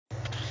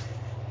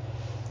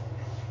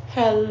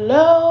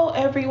Hello,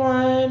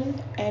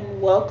 everyone, and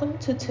welcome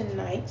to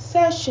tonight's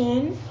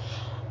session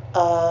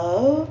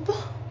of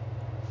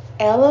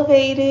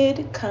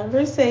Elevated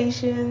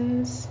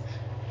Conversations.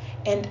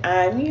 And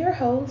I'm your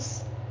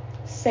host,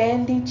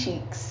 Sandy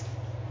Cheeks.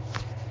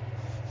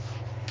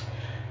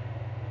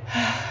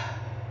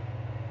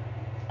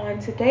 On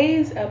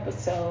today's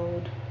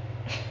episode,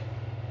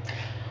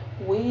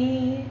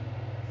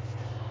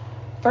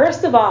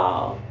 first of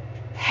all,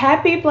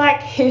 happy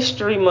Black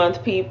History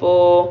Month,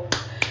 people.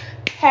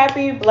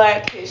 Happy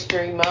Black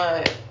History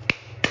Month.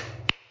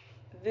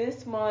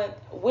 This month,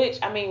 which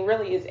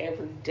really is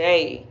every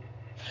day,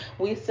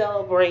 we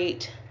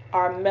celebrate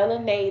our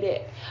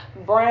melanated,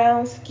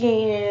 brown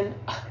skin,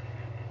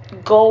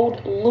 gold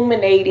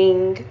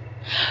illuminating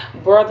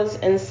brothers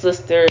and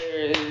sisters.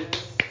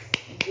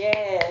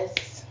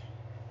 Yes.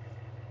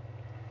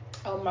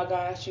 Oh my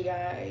gosh, you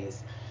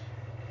guys.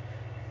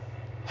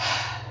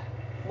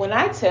 When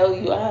I tell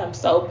you I am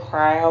so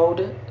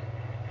proud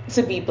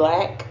to be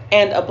Black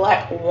and a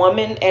Black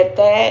woman at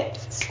that,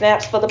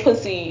 snaps for the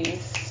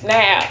pussies.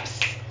 Snaps.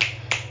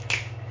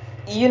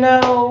 You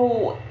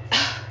know,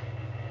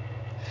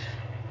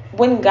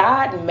 when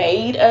God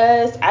made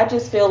us, I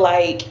just feel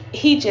like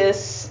he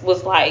just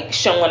was like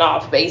showing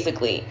off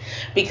basically,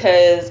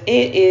 because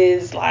it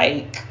is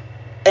like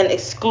an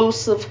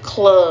exclusive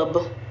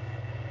club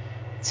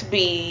to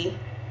be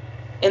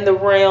in the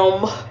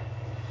realm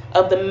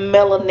of the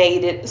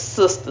melanated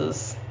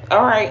sisters.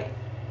 All right,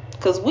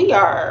 because we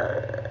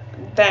are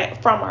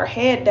that from our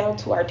head down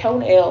to our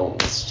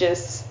toenails,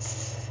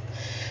 just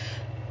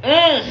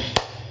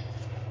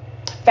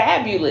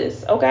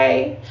fabulous.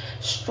 Okay,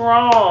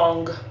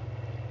 strong.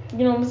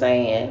 You know what I'm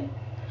saying?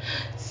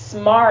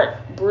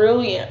 Smart,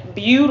 brilliant,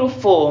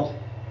 beautiful,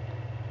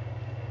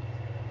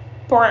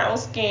 brown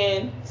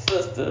skin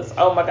sisters.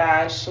 Oh my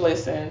gosh,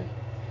 listen.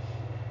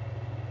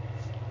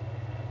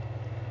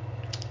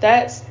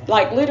 That's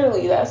like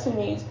literally, that's who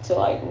needs to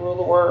like rule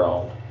the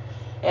world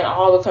and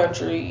all the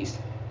countries,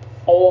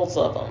 all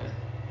of them.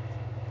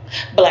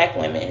 Black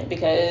women,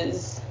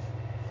 because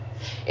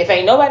if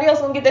ain't nobody else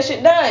gonna get that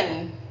shit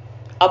done,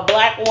 a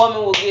Black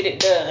woman will get it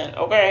done,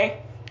 okay?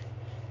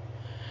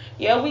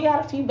 Yeah, we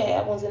got a few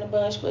bad ones in the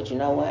bunch, but you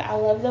know what? I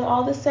love them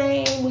all the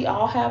same. We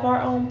all have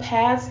our own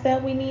paths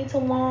that we need to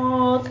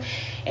walk.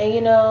 And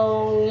you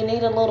know, you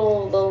need a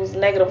little those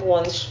negative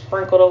ones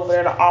sprinkled over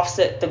there to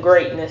offset the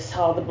greatness,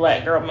 all the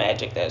Black girl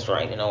magic that's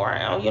raining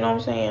around. You know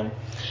what I'm saying?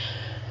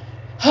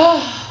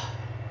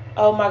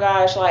 Oh my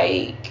gosh,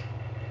 like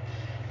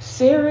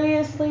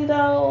seriously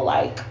though,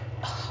 like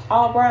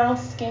all brown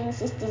skin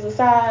sisters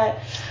aside,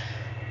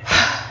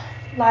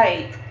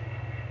 like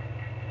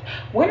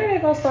when are they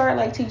gonna start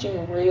like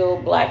teaching real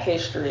Black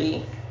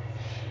history?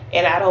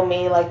 And I don't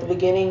mean like the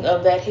beginning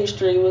of that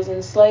history was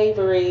in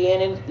slavery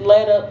and it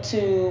led up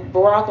to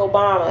Barack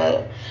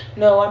Obama.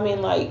 No, I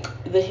mean like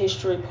the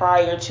history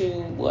prior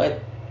to what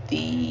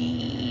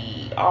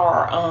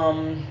our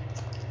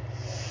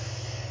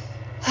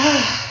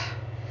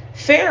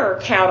fairer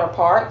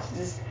counterparts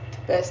is the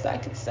best I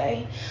could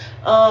say.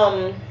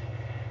 I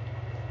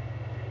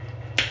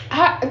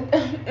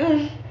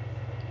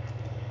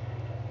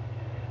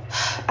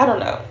I don't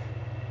know.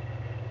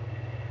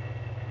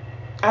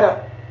 I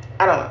don't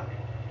I don't know.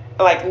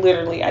 Like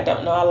literally, I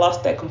don't know. I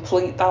lost that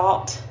complete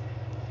thought.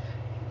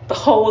 The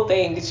whole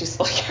thing is just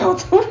like out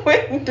the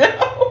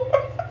window.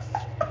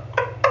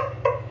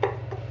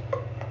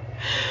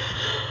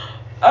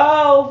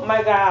 Oh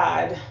my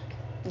god.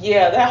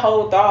 Yeah, that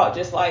whole thought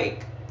just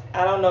like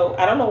I don't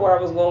know where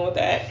I was going with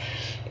that.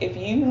 If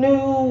you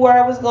knew where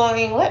I was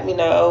going, let me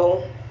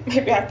know.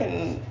 Maybe I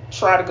can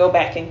try to go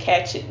back and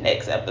catch it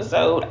next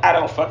episode. I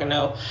don't fucking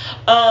know.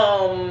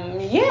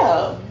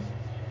 Yeah.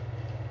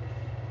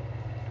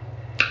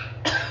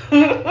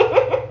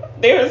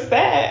 There's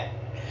that.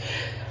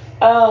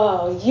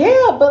 Oh,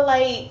 yeah, but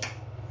like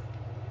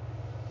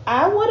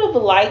I would have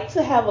liked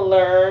to have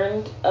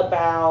learned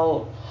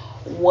about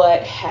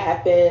what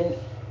happened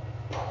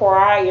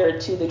prior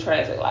to the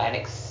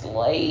transatlantic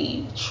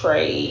slave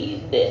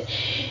trade.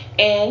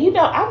 And you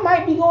know, I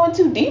might be going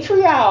too deep for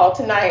y'all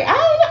tonight. I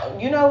don't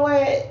know. You know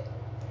what?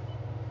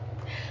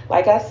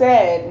 Like I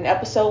said in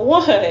episode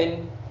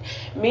 1,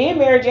 me and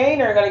Mary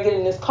Jane are gonna get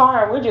in this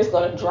car and we're just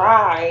gonna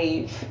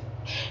drive.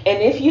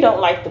 And if you don't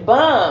like the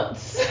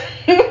bumps,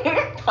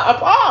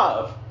 hop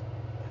off.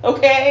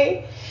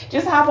 Okay?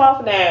 Just hop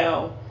off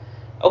now.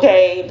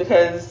 Okay?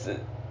 Because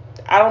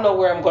I don't know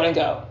where I'm gonna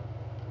go.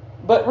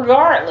 But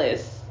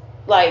regardless,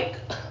 like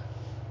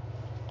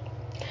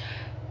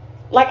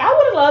I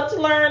would have loved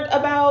to learn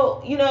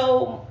about, you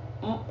know,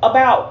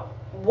 about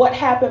what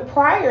happened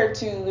prior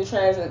to the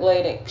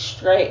transatlantic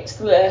slave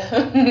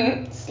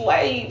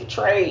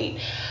trade.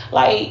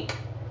 Like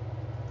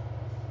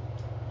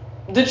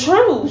the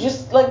truth,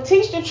 just like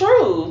teach the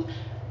truth.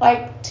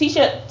 Like teach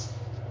it.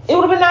 It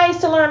would have been nice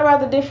to learn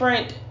about the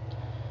different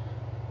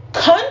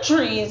countries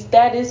countries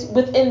that is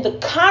within the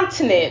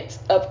continent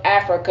of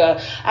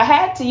Africa. I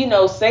had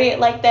to, say it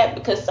like that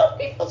because some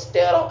people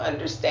still don't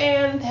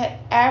understand that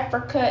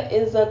Africa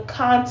is a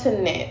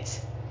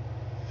continent.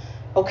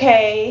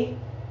 Okay?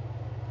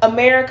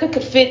 America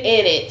could fit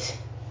in it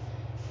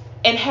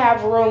and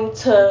have room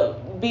to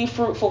be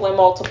fruitful and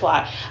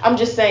multiply. I'm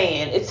just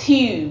saying, it's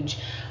huge.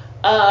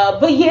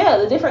 But yeah,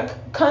 the different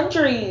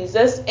countries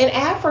that's in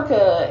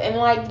Africa and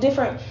like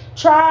different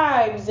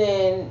tribes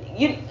and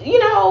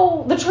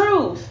the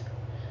truth.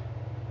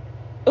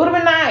 It would have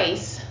been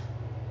nice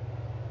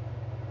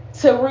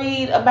to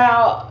read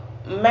about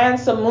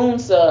Mansa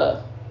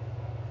Musa.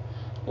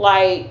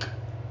 Like,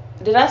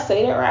 did I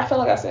say that right? I feel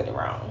like I said it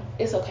wrong.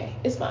 It's okay.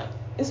 It's fine.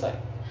 It's fine.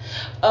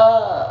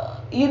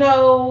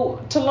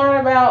 To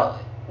learn about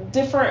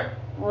different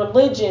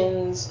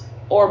religions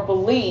or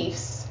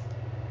beliefs.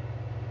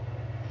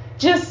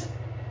 Just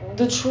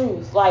the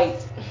truth. Like,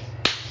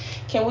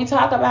 can we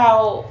talk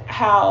about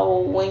how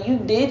when you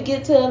did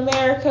get to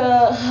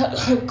America,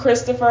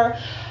 Christopher,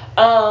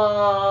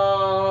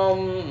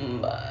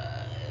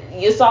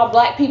 you saw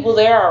black people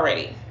there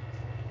already?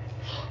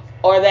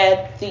 Or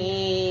that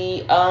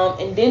the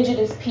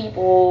indigenous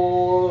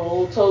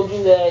people told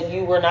you that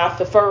you were not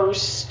the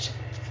first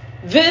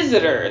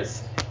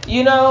visitors.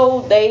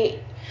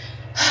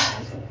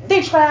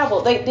 They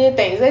traveled, they did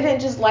things. They didn't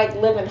just like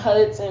live in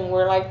huts and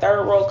were like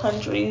third world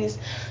countries.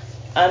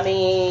 I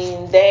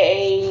mean,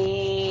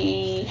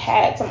 they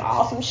had some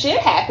awesome shit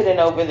happening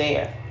over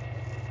there.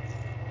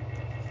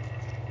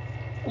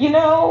 I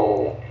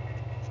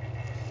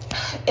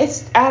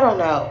don't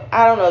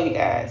know, you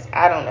guys.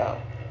 I don't know.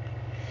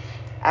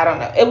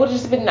 It would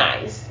just been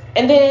nice.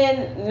 And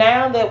then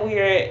now that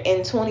we're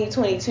in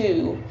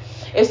 2022,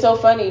 it's so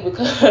funny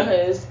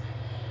because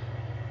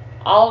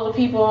all the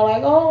people are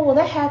like, oh, well,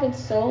 that happened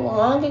so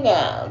long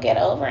ago. Get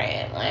over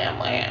it. Wham,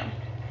 wham.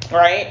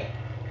 Right?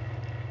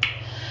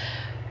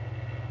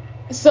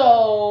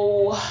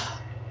 So,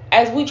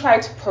 as we try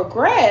to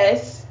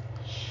progress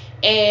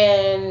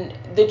and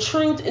the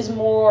truth is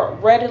more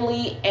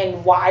readily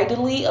and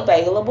widely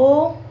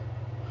available,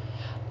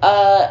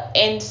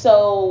 and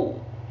so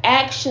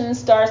action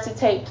starts to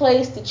take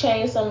place to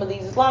change some of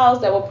these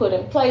laws that were put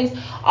in place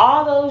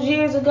all those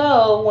years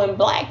ago when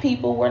black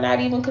people were not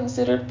even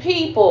considered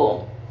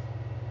people.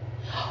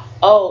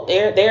 Oh,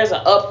 there's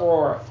an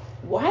uproar.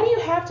 Why do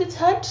you have to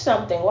touch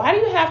something? Why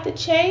do you have to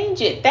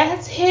change it?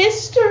 That's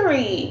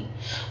history.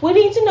 We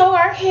need to know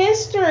our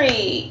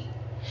history.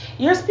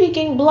 You're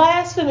speaking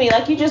blasphemy,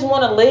 like you just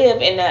want to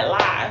live in that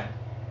lie.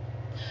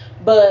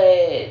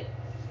 But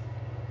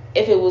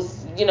if it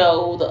was,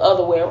 the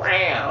other way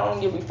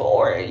around, you'll be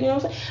for it. You know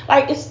what I'm saying?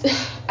 Like,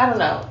 I don't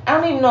know. I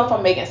don't even know if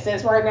I'm making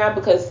sense right now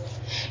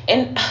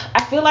and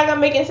I feel like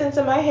I'm making sense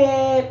in my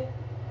head.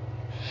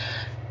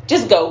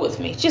 Just go with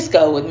me.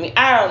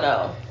 I don't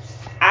know.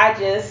 I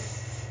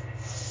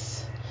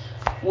just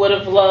would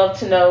have loved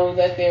to know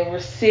that there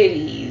were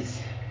cities,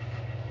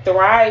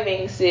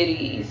 thriving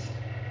cities,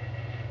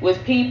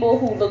 with people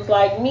who looked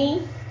like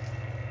me,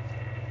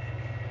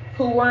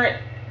 who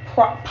weren't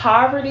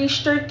poverty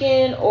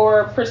stricken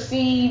or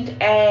perceived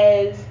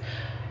as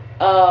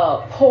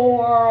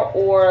poor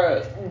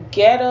or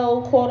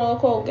ghetto, quote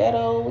unquote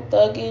ghetto,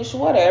 thuggish,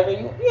 whatever,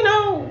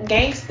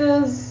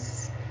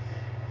 gangsters.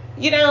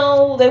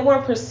 They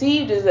weren't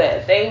perceived as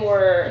that. They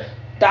were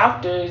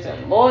doctors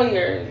and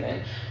lawyers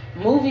and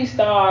movie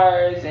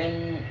stars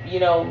and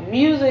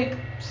music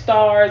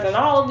stars and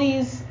all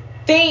these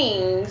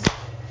things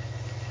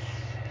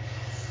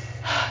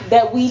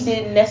that we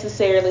didn't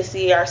necessarily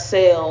see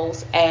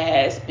ourselves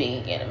as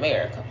being in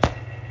America.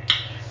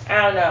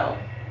 I don't know.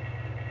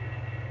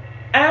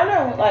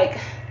 Like,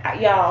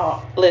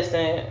 y'all,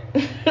 listen.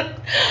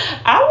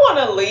 I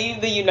want to leave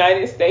the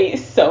United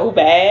States so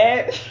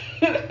bad.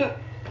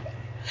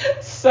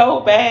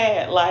 So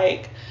bad.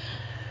 Like,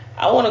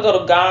 I want to go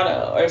to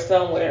Ghana or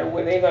somewhere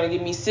where they're going to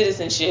give me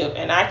citizenship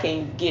and I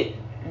can get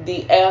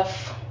the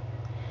F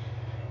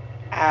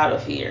out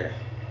of here.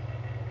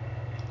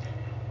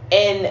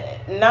 And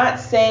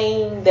not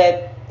saying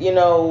that,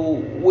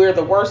 we're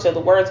the worst of the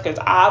worst, because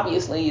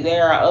obviously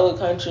there are other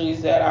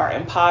countries that are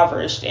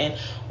impoverished and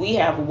we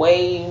have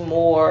way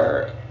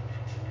more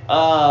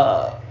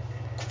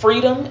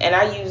freedom, and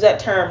I use that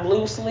term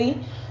loosely,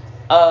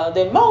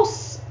 than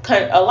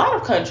a lot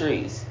of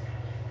countries.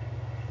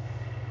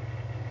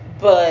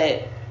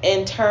 But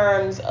in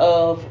terms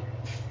of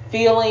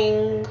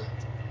feeling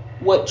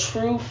what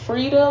true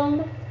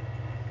freedom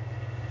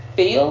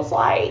feels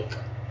like,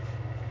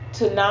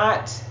 to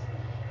not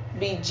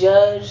be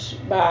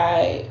judged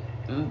by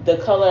the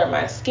color of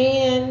my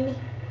skin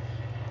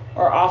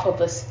or off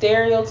of a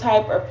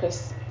stereotype or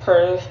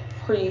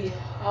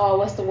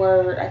what's the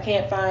word? I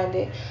can't find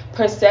it.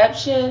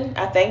 Perception,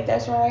 I think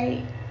that's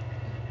right,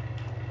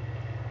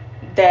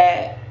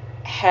 that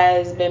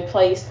has been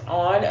placed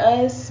on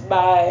us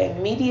by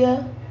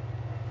media.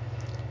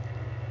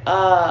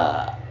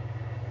 That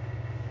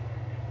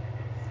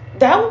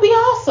would be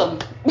awesome.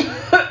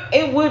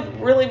 It would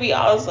really be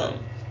awesome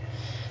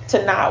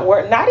to not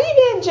work, not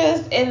even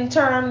just in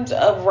terms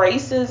of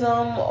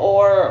racism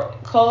or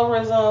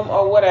colorism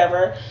or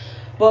whatever,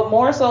 but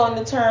more so in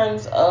the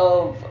terms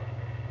of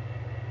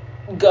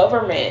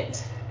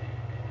government,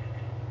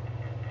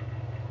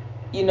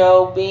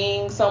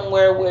 being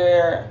somewhere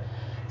where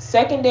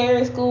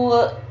secondary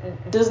school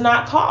does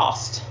not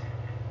cost.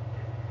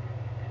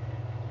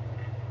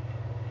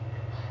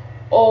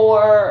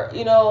 Or,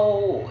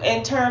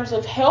 in terms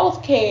of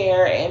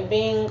healthcare and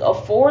being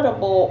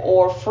affordable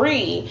or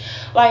free,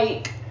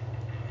 like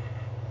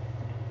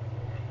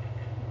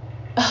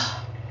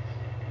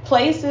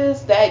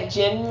places that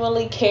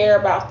genuinely care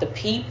about the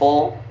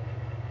people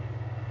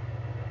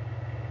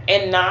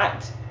and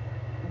not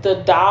the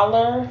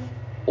dollar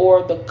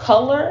or the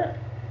color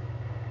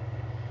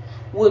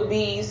would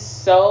be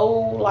so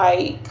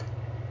like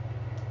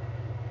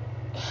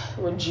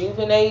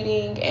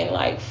rejuvenating and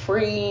like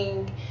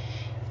freeing,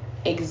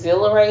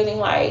 exhilarating.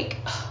 Like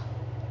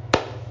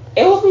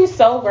it would be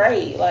so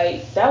great.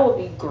 Like that would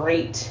be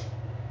great.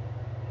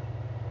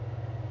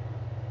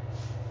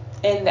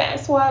 And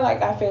that's why,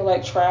 like, I feel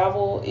like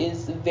travel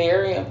is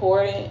very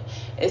important,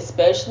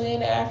 especially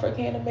in the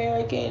African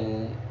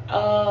American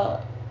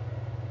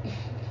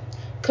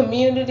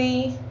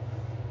community,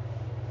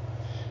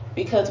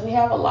 because we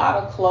have a lot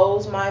of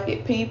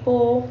closed-minded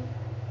people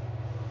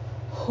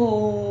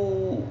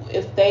who,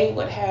 if they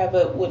would have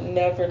it, would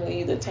never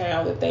leave the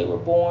town that they were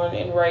born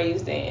and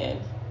raised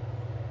in.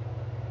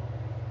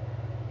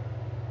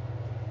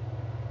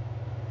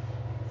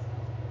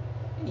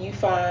 You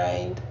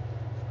find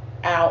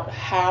out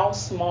how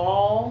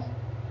small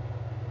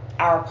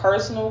our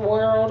personal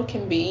world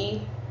can be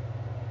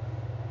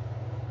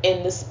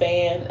in the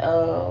span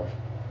of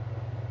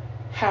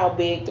how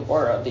big the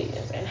world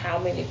is and how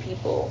many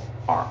people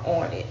are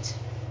on it.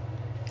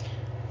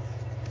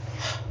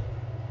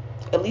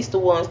 At least the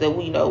ones that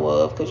we know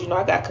of, because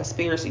I got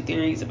conspiracy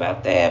theories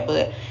about that,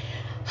 but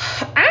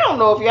I don't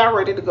know if y'all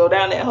ready to go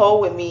down that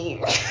hole with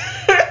me.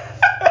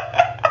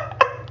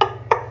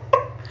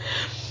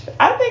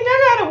 I think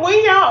I gotta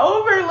win y'all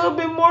over a little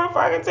bit more if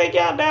I can take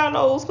y'all down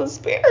those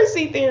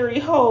conspiracy theory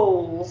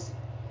holes.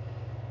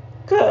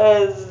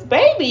 Cause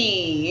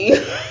baby,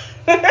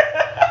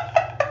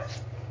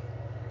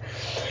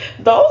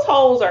 those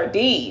holes are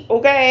deep,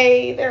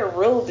 okay? They're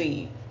real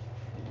deep.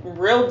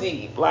 Real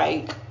deep.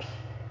 Like,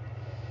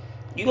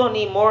 you gonna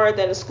need more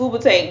than a scuba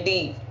tank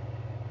deep.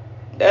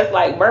 That's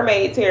like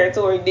mermaid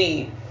territory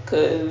deep.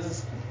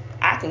 Cause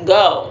I can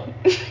go.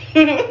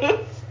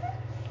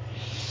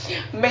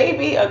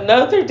 Maybe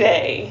another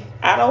day.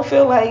 I don't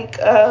feel like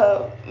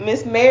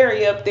Miss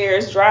Mary up there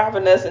is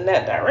driving us in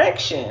that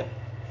direction.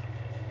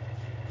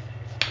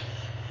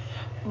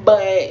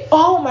 But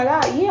oh my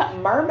god, yeah,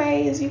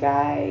 mermaids, you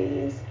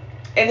guys.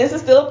 And this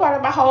is still a part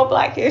of my whole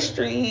Black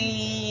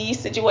history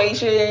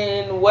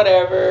situation,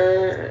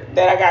 whatever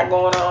that I got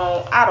going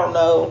on. I don't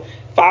know.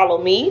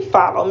 Follow me.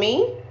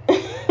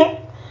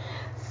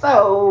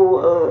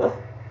 So,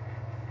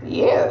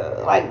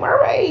 yeah, like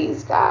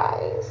mermaids,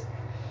 guys.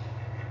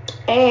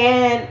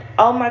 And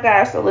oh my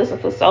gosh, so listen,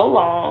 for so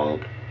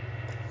long,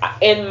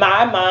 in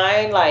my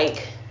mind,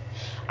 like,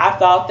 I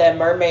thought that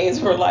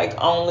mermaids were like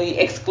only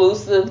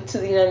exclusive to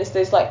the United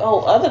States. Like, oh,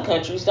 other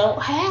countries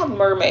don't have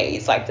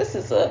mermaids. Like, this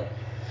is a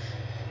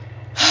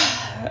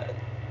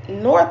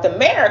North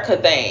America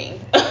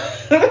thing.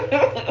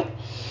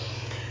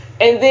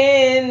 And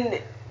then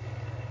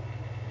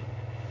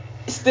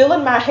still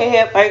in my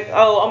head, like,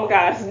 oh my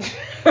gosh.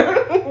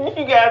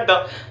 You guys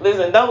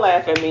don't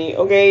laugh at me,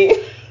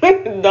 okay?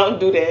 Don't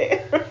do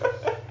that.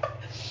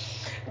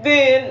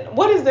 Then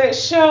what is that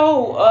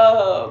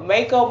show?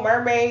 Mako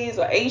Mermaids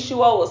or H2O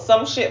or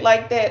some shit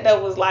like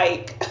that was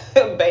like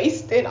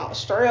based in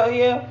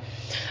Australia.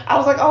 I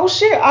was like, oh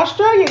shit,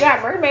 Australia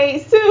got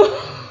mermaids too.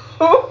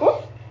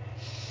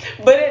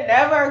 But it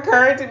never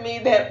occurred to me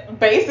that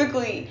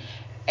basically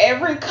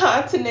every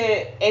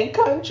continent and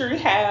country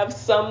have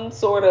some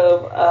sort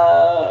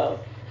of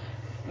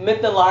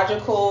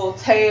mythological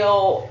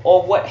tale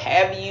or what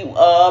have you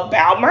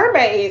about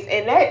mermaids,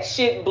 and that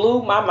shit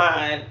blew my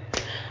mind.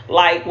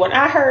 Like when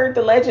I heard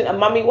the legend of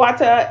Mami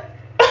Wata,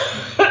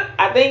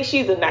 I think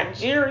she's a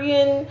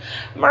Nigerian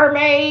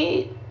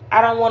mermaid.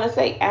 I don't want to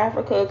say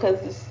Africa because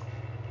it's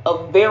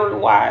a very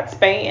wide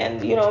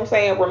span. You know what I'm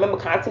saying? Remember,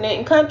 continent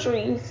and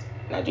countries.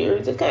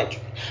 Nigeria's a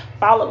country.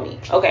 Follow me.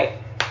 Okay.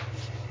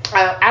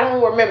 I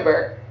don't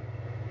remember.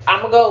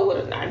 I'm gonna go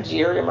with a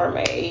Nigerian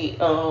mermaid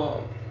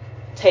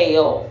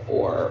tale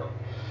or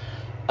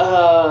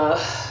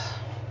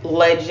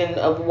legend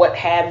of what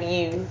have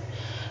you.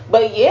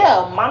 But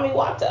yeah, Mami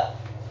Wata.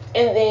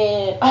 And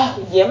then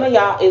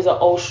Yemaya is a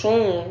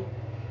Oshun,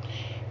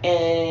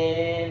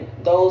 and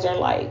those are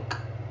like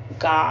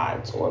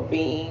gods or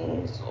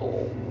beings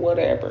or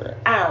whatever.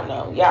 I don't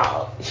know.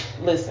 Y'all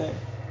listen.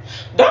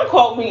 Don't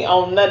quote me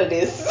on none of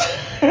this.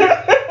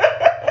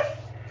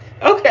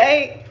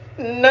 Okay?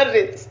 None of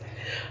this.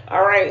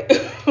 All right.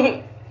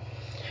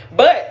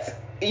 But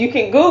you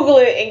can Google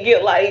it and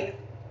get like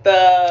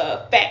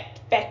the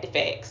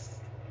facts.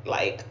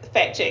 Like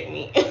fact check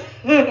me.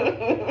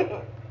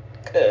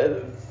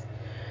 Cause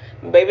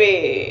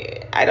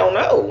baby, I don't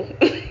know.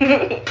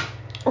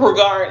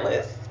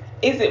 Regardless.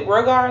 Is it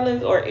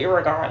regardless or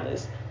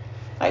irregardless?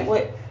 Like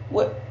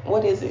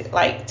what is it?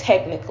 Like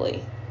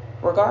technically.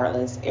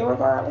 Regardless?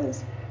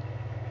 Irregardless?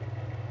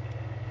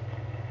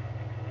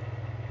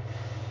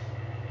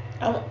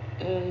 I'm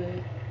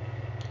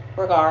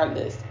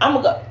regardless.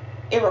 I'm gonna go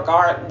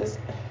irregardless.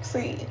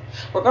 See,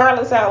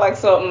 regardless sounds like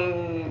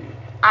something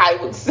I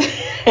would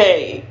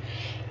say.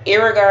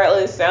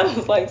 Irregardless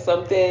sounds like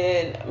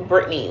something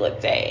Brittany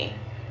would say.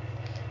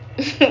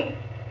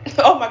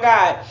 Oh my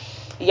god,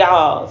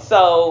 y'all.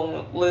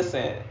 So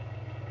listen,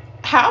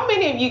 how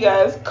many of you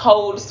guys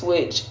code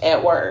switch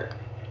at work?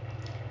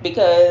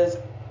 Because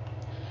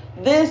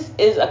this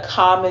is a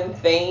common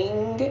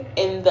thing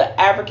in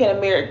the African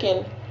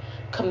American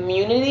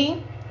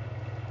community.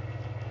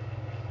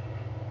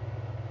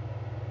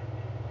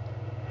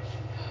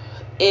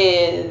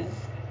 Is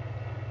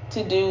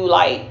to do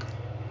like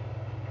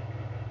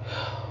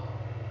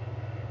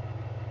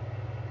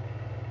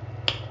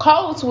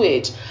code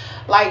switch.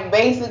 Like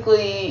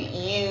basically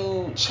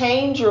you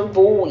change your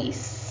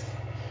voice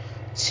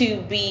to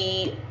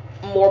be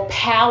more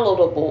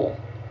palatable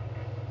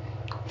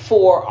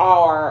for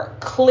our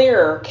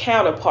clearer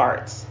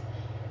counterparts.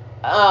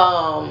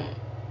 Um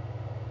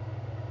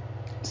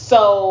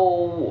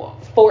so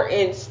for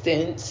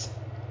instance,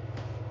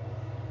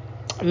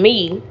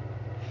 me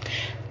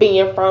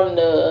being from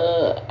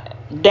the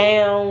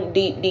down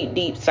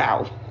deep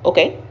south,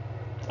 okay?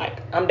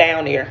 Like I'm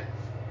down there.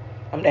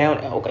 I'm down,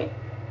 okay.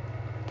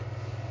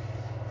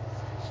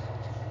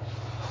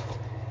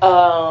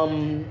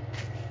 Um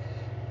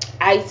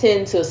I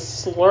tend to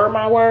slur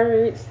my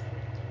words.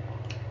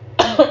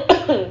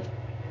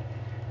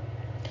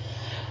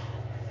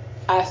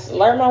 I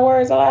slur my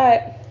words a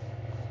lot.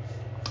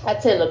 I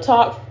tend to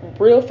talk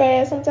real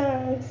fast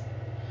sometimes.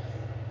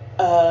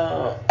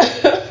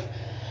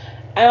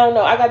 I don't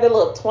know. I got that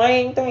little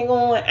twang thing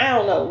going. I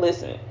don't know.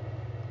 Listen.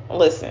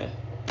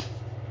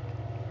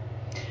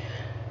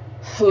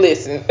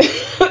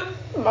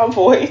 My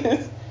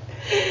voice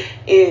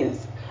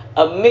is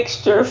a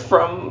mixture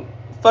from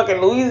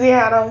fucking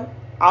Louisiana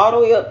all the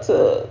way up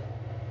to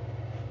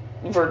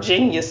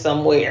Virginia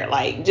somewhere.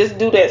 Like, just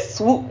do that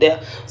swoop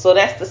there. So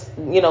that's the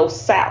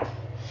South.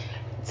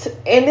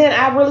 And then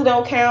I really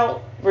don't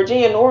count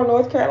Virginia nor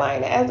North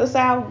Carolina as the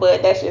South,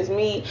 but that's just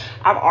me.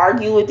 I've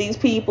argued with these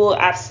people.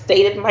 I've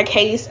stated my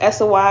case as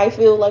to why I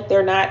feel like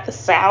they're not the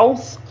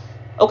South.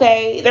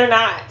 Okay, they're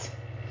not.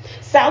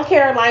 South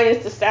Carolina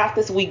is the South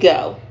as we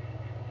go.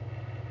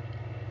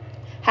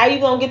 How you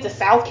gonna get to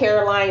South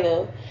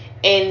Carolina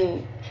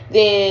and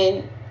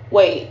then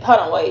wait.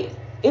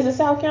 Is it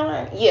South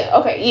Carolina? Yeah,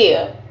 okay,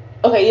 yeah.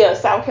 Okay, yeah,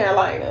 South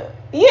Carolina.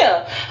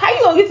 Yeah. How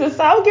you gonna get to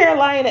South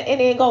Carolina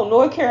and then go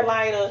North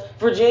Carolina,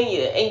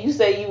 Virginia, and you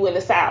say you in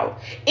the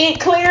South? It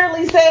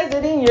clearly says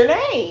it in your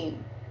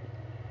name.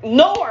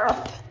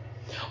 North.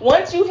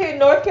 Once you hit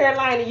North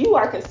Carolina, you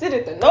are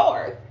considered the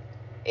North.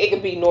 It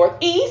could be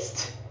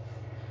Northeast,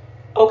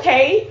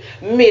 okay?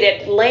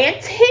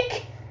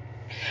 Mid-Atlantic.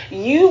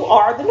 You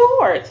are the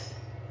North.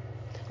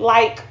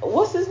 Like,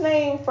 what's his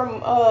name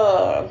from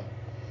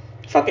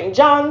fucking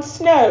Jon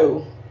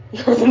Snow?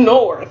 You're the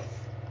North.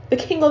 The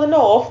King of the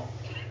North.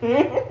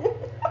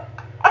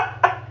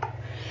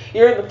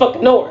 You're in the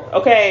fucking North,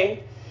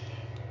 okay?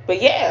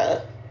 But yeah,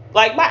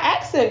 like my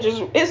accent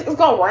just it's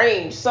gonna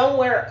range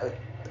somewhere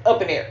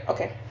up in there,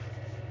 okay?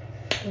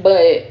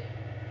 But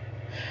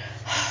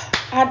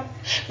I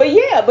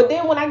but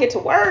then when I get to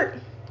work,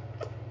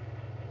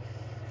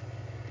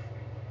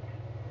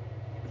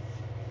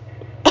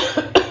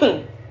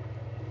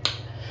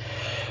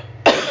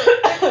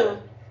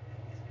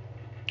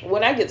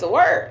 when I get to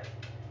work,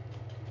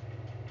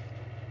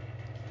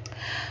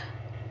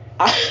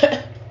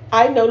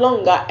 I no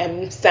longer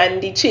am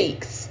Sandy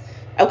Cheeks.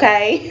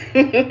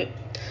 Okay?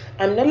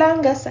 I'm no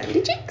longer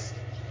Sandy Cheeks.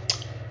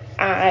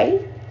 I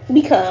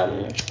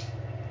become.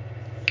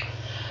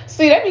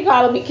 See, they be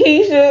calling me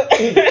Keisha.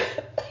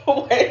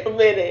 Wait a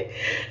minute.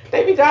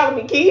 They be calling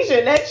me Keisha,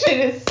 and that shit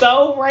is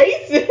so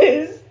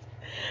racist.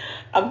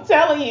 I'm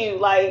telling you,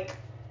 like,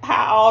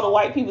 how all the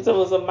white people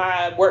tell us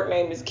my work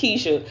name is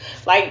Keisha.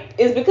 Like,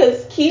 it's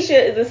because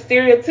Keisha is a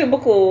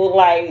stereotypical,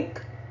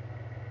 like,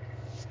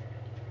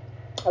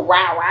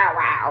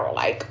 wow,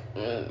 like,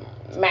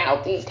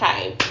 mouthy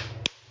type.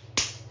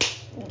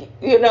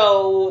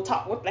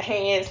 Talk with the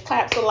hands,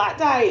 claps a lot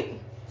type.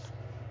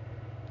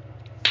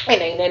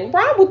 And ain't nothing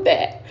wrong with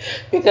that.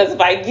 Because if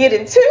I get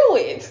into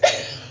it,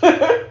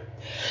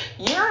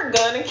 you're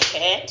gonna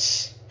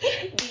catch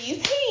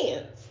these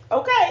hands.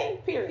 Okay,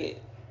 period.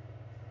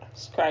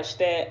 Scratch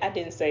that. I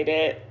didn't say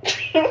that.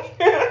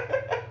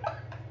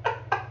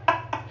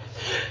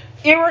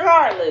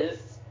 Irregardless.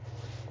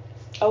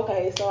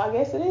 Okay, so I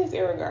guess it is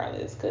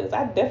irregardless, because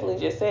I definitely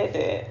just said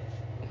that.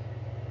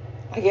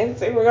 I guess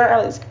it's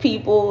irregardless,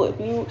 people.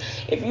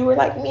 If you were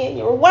like me and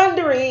you were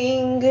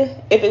wondering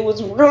if it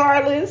was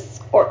regardless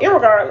or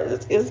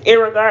irregardless, it's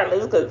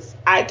irregardless, because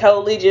I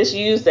totally just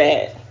used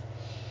that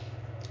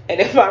And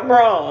if I'm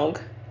wrong,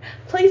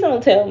 please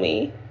don't tell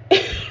me.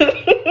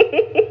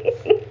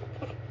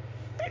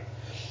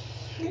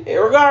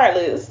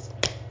 Regardless,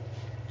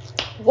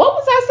 what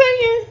was I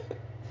saying?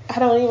 I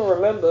don't even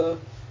remember.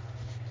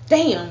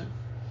 Damn.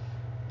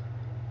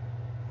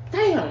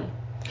 Damn.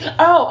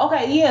 Oh,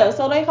 okay, yeah.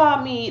 So they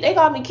called me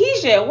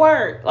Keisha at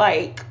work.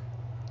 Like,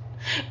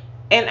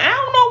 and I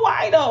don't know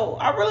why though.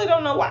 I really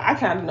don't know why. I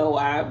kind of know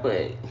why,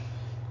 but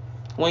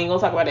we ain't gonna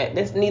talk about that.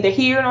 That's neither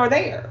here nor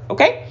there.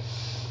 Okay.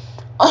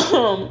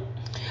 Um,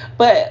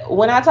 but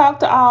when I talk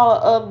to all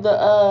of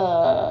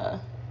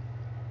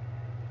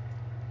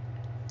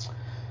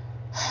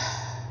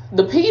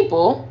the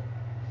people,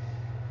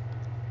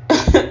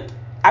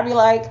 I be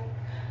like,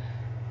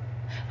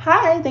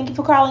 "Hi, thank you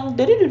for calling.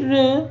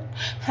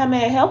 How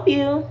may I help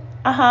you?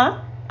 Uh huh.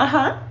 Uh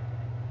huh.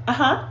 Uh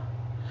huh.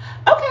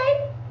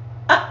 Okay.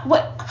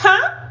 What?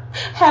 Huh?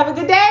 Have a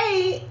good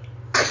day."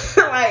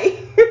 Like,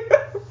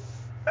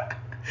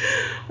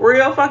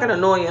 real fucking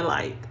annoying.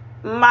 Like,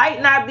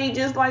 might not be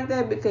just like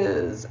that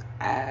because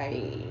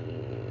hi.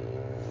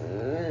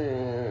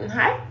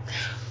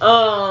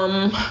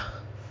 Um,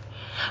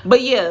 but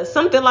yeah,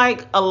 something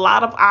like a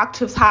lot of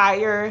octaves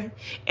higher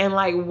and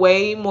like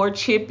way more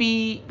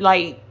chippy,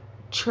 like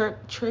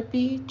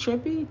chippery.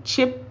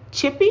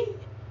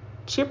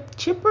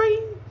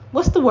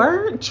 What's the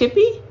word?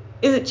 Chippy?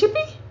 Is it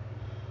chippy?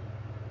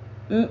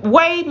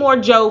 Way more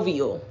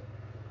jovial.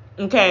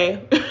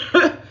 Okay.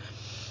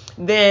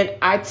 Than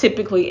I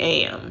typically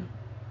am.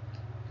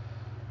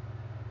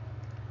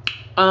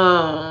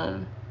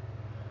 Um,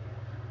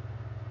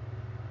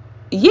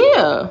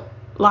 yeah,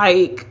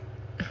 like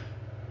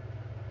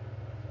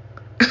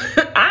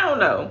I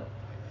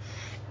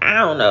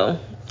don't know,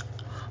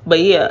 but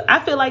yeah,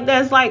 I feel like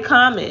that's like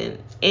common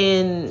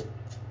in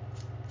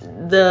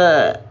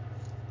the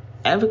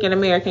African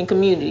American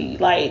community.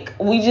 Like,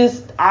 we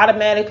just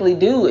automatically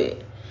do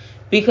it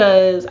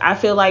because I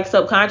feel like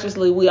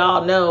subconsciously we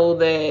all know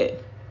that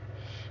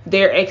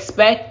they're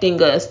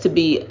expecting us to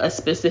be a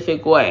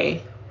specific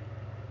way.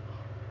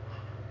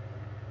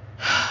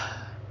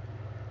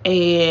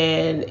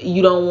 And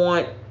you don't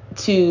want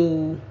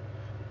to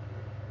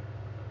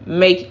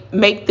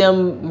make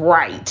them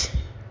right,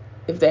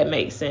 if that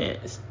makes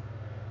sense.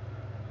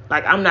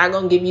 Like, I'm not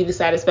gonna give you the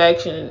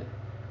satisfaction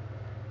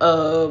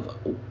of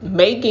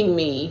making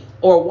me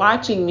or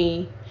watching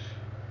me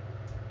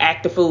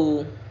act a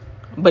fool.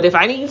 But if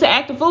I need to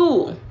act a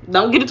fool,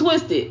 don't get it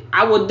twisted,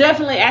 I will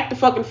definitely act a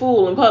fucking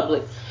fool in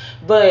public.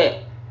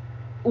 But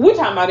we're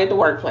talking about at the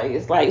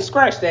workplace. Like,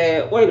 scratch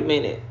that. Wait a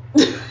minute.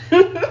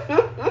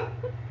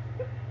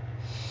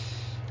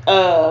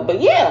 But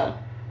yeah,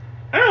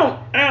 I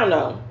don't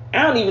know.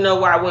 I don't even know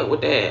where I went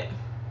with that.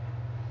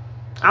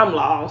 I'm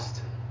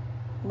lost.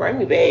 Bring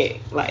me back.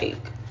 Like,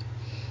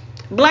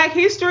 Black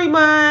History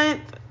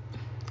Month.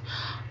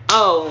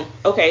 Oh,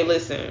 okay,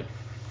 listen.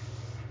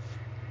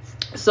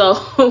 So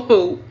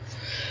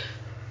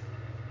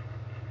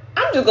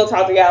I'm just gonna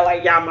talk to y'all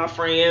like y'all my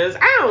friends.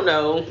 I don't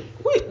know.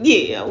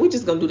 We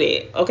just gonna do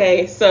that.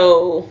 Okay,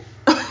 so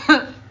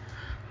where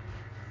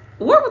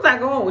was I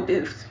going with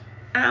this?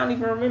 I don't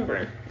even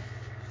remember.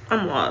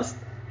 I'm lost.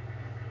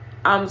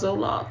 I'm so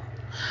lost.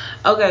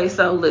 Okay,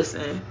 so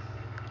listen.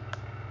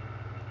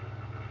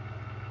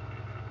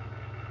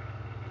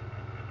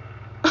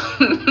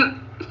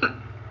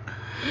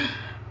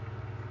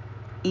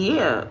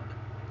 Yeah,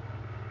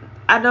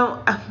 I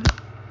don't.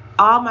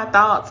 All my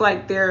thoughts,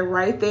 like, they're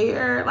right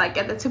there, like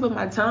at the tip of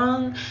my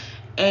tongue,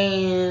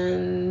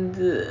 and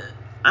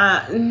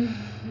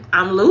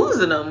I'm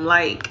losing them.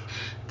 Like,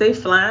 they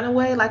flying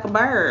away like a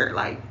bird,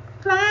 like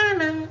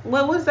flying.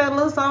 What's that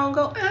little song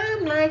go?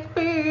 I'm like a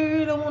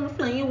bird, I wanna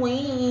fly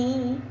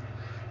away.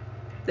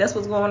 That's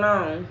what's going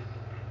on.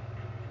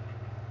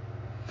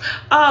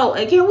 Oh,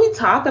 and can we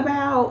talk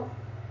about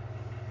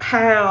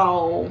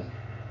how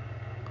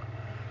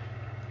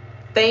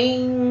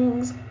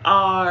things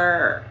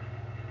are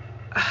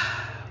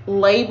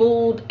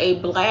labeled a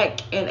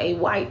black and a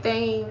white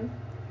thing?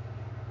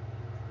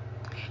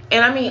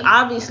 And I mean,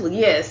 obviously,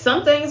 yes,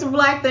 some things are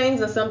black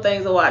things and some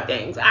things are white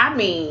things. I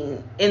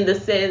mean, in the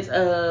sense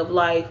of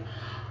like,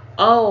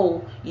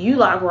 oh, you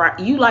like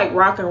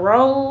rock and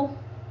roll.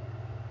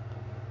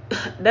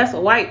 That's a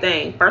white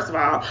thing. First of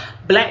all,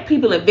 black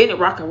people invented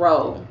rock and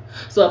roll.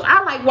 So if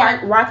I like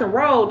rock and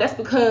roll, that's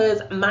because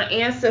my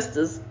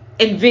ancestors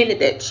invented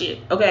that shit.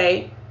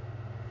 Okay,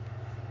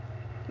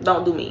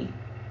 don't do me.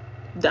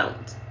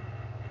 Don't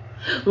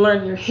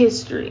learn your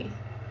history.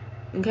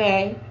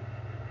 Okay,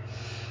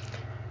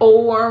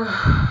 or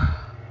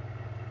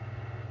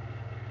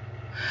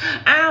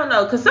I don't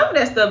know, cause some of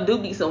that stuff do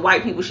be some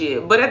white people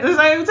shit. But at the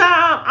same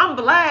time, I'm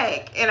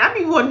black and I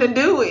be wanting to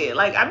do it.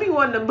 Like, I be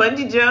wanting to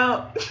bungee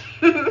jump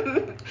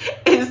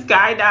and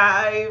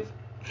skydive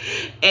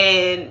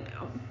and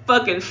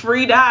fucking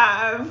free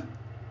dive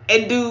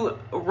and do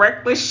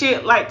reckless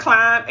shit like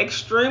climb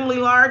extremely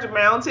large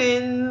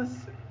mountains.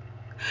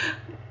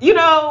 You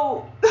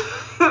know,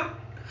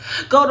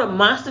 go to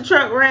monster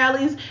truck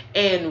rallies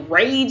and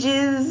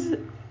rages.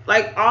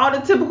 Like all the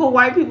typical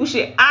white people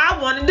shit, I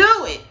want to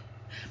do it.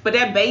 But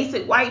that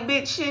basic white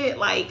bitch shit,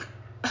 like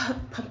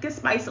pumpkin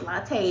spice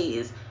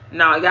lattes,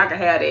 no, y'all can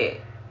have that.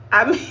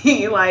 I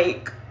mean,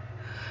 like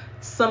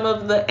some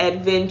of the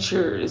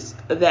adventures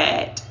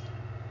that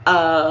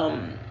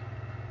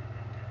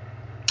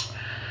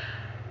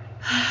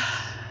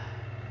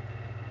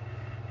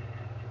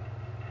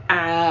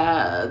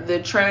the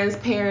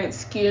transparent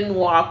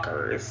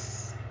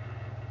skinwalkers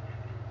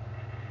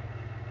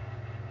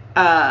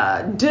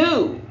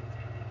do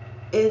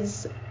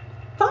is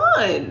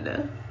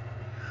fun.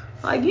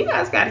 Like, you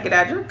guys gotta get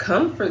out your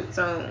comfort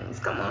zones.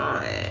 Come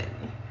on.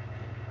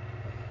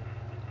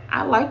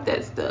 I like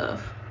that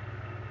stuff.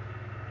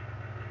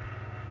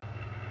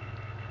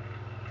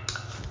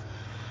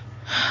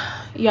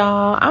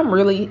 Y'all, I'm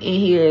really in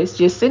here. It's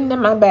just sitting in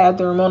my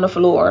bathroom on the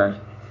floor.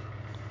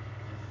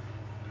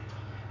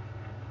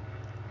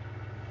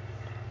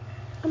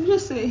 I'm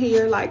just sitting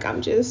here like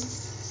I'm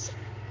just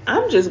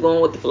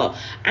going with the flow.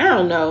 I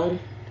don't know.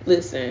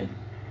 Listen.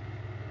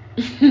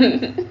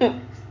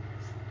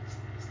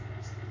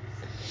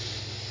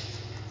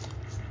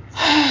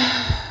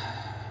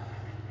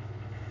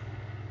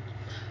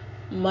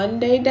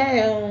 Monday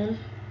down.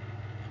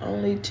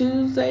 Only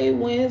Tuesday,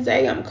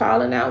 Wednesday. I'm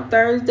calling out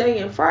Thursday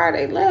and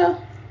Friday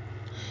left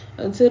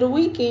until the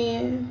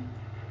weekend.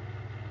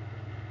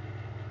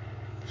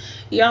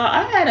 Y'all,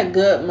 I had a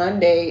good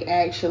Monday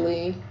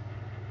actually.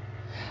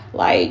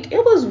 Like,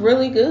 it was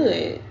really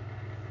good.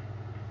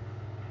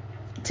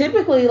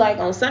 Typically, like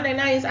on Sunday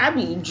nights, I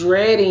be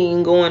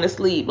dreading going to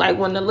sleep. Like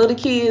when the little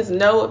kids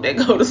know if they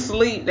go to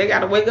sleep, they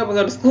gotta wake up and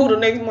go to school the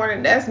next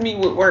morning. That's me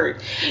with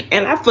work,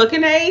 and I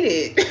fucking hate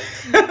it.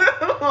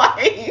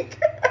 Like,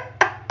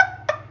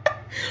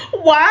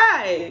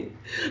 why?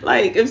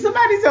 Like, if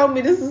somebody told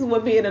me this is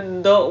what being an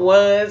adult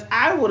was,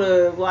 I would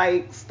have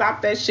like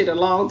stopped that shit a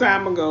long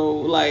time ago.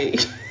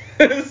 Like,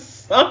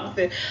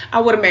 something.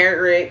 I would have married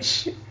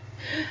rich.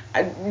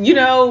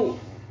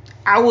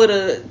 I would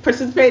have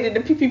participated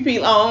in the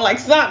PPP loan, like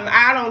something.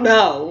 I don't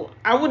know.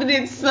 I would have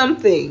did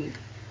something.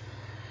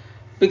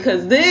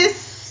 Because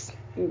this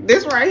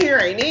right here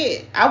ain't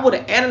it. I would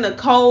have added a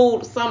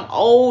code, some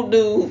old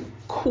dude,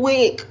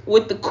 quick,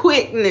 with the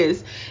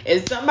quickness.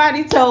 And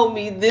somebody told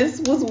me this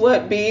was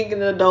what being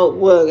an adult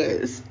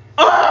was.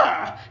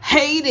 Ugh!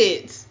 Hate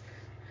it.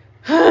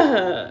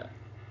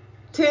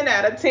 10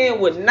 out of 10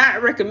 would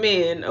not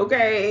recommend,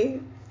 okay?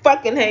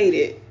 Fucking hate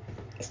it.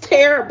 It's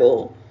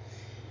terrible.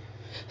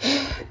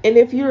 And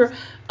if you're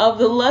of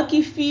the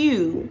lucky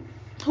few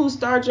who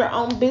start your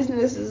own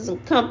businesses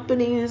and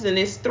companies and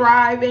it's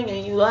thriving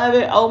and you love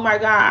it, oh my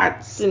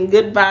God, some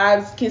good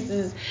vibes,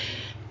 kisses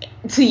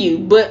to you.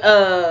 But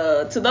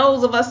to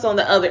those of us on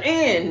the other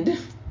end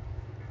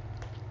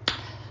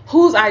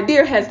whose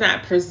idea has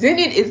not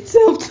presented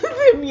itself to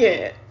them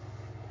yet,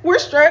 we're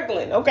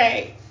struggling,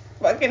 okay?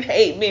 Fucking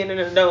hate being an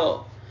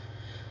adult.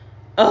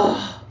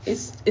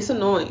 It's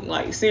annoying,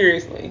 like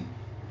seriously.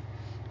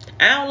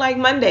 I don't like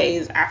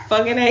Mondays. I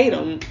fucking hate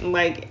them.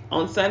 Like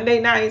on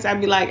Sunday nights,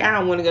 I'd be like, I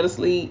don't want to go to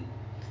sleep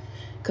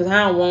because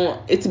I don't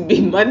want it to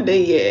be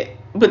Monday yet.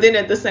 But then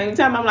at the same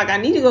time, I'm like, I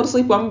need to go to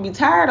sleep or I'm going to be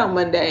tired on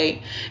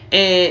Monday.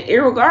 And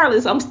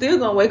irregardless, I'm still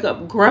going to wake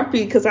up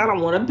grumpy because I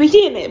don't want to be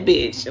in that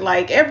bitch.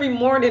 Like every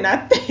morning,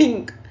 I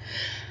think,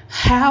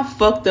 how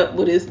fucked up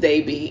would this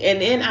day be?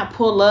 And then I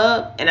pull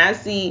up and I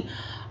see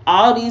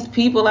all these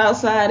people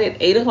outside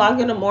at 8 o'clock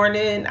in the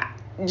morning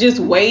just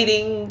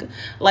waiting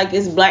like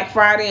it's Black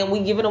Friday and we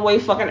giving away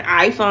fucking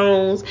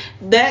iPhones.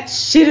 That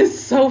shit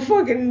is so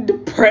fucking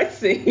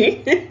depressing.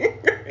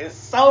 It's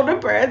so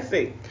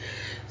depressing.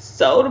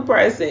 So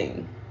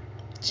depressing.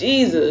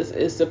 Jesus,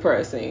 it's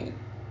depressing.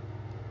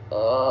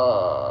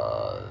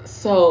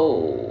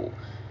 So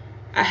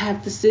I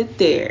have to sit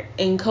there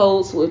and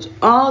code switch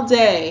all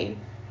day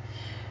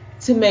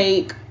to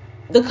make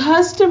the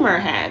customer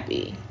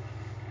happy.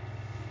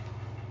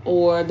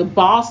 Or the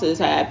boss is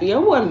happy, or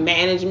what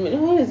management,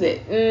 what is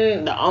it?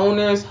 The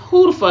owners,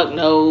 who the fuck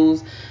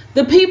knows?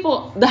 The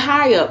people, the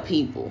high up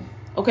people,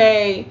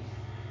 okay?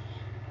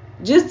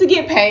 Just to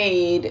get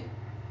paid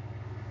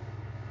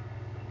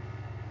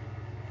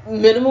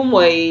minimum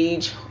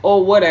wage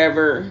or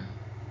whatever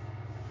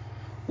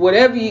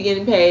you're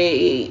getting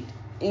paid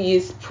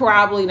is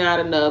probably not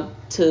enough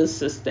to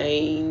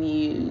sustain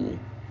you.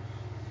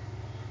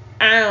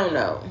 I don't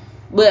know.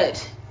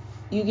 But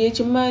you get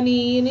your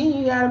money and then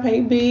you gotta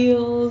pay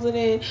bills, and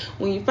then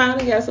when you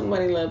finally got some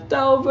money left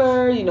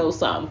over,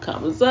 something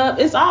comes up.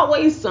 It's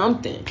always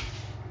something.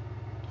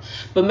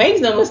 But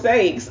make no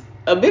mistakes,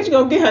 a bitch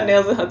gonna get her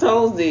nails and her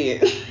toes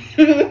did.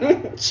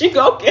 She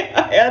gonna get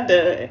her hair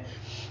done.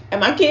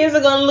 And my kids are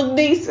gonna look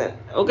decent,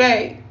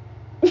 okay?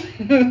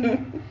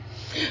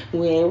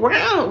 We ain't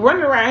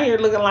running around here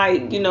looking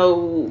like,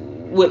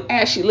 with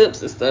ashy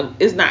lips and stuff.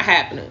 It's not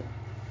happening.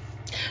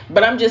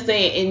 But I'm just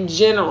saying in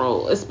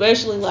general,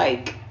 especially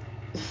like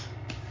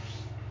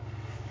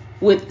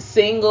with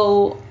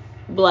single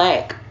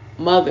black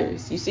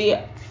mothers, you see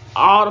it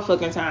all the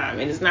fucking time.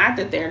 And it's not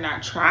that they're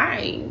not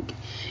trying.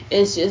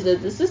 It's just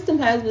that the system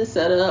has been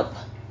set up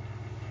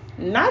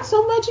not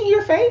so much in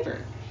your favor,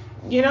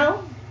 you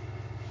know?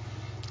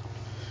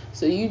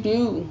 So you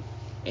do,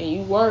 and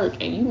you work,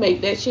 and you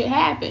make that shit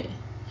happen.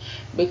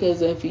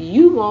 Because if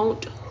you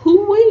won't,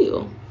 who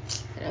will?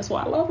 And that's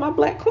why I love my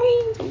black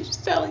queens. I'm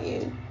just telling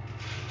you.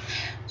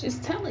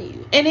 Just telling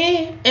you. And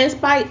then, in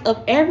spite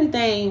of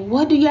everything,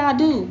 what do y'all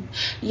do?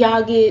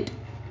 Y'all get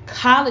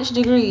college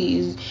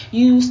degrees.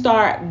 You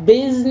start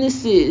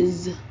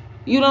businesses.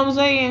 You know what I'm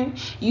saying?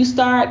 You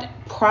start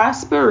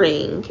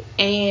prospering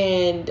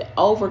and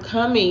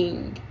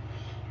overcoming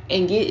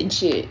and getting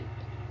shit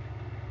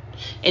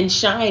and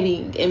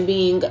shining and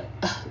being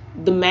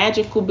the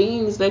magical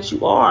beings that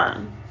you are,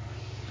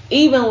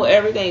 even with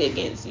everything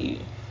against you.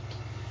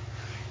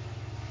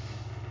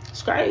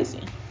 It's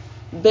crazy.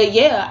 But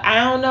yeah,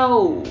 I don't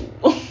know.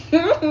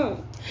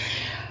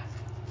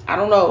 I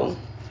don't know.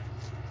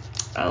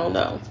 I don't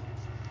know.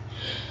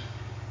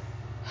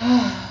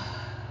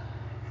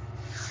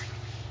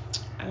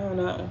 I don't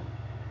know.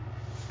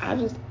 I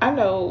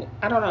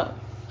don't know.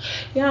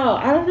 Yo,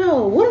 I don't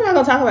know. What am I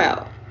going to talk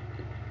about?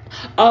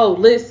 Oh,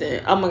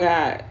 listen. Oh my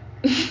God.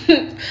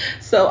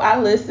 So I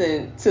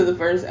listened to the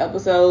first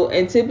episode,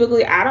 and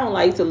typically I don't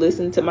like to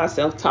listen to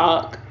myself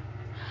talk.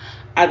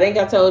 I think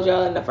I told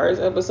y'all in the first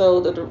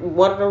episode that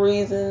one of the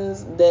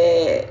reasons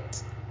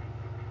that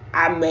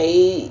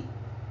I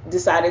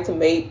decided to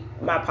make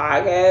my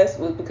podcast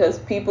was because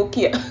people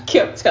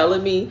kept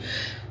telling me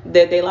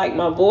that they like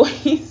my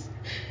voice,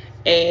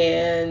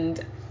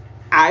 and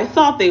I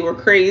thought they were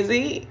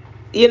crazy,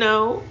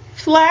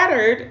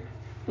 flattered,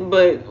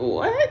 but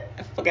what?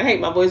 I fucking hate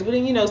my voice. But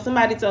then,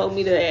 somebody told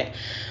me that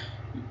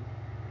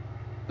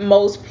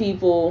most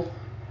people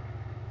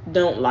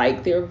don't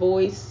like their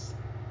voice,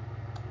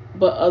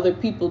 but other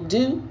people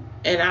do.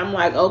 And I'm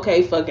like,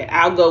 okay, fuck it,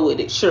 I'll go with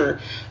it, sure.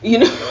 You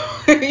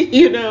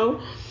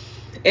know.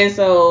 And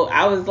so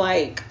I was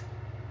like,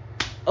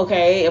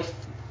 okay, if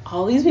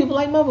all these people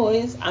like my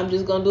voice, I'm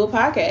just gonna do a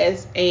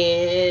podcast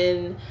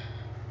and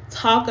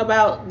talk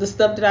about the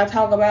stuff that I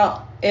talk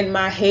about in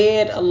my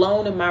head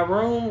alone in my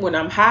room when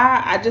I'm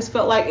high. I just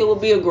felt like it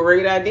would be a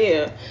great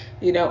idea.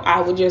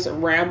 I would just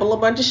ramble a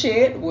bunch of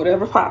shit,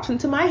 whatever pops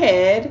into my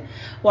head,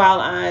 while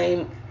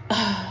I'm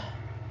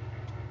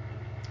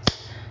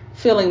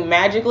feeling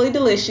magically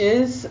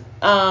delicious.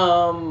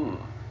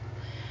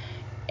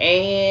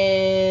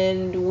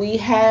 And we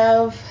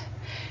have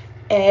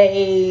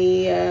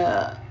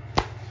a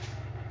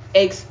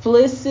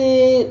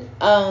explicit,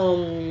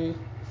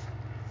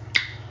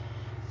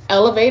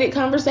 elevated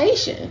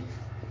conversation.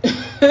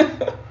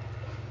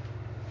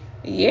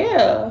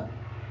 Yeah,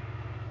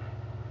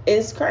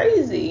 it's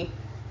crazy.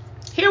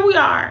 Here we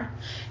are.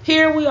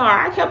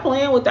 I kept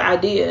playing with the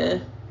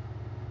idea.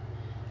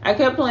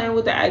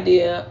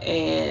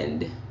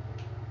 And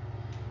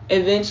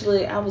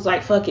eventually I was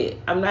like, fuck it.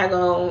 I'm not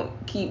going to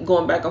keep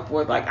going back and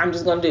forth. Like, I'm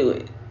just going to do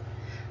it.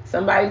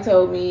 Somebody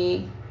told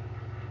me,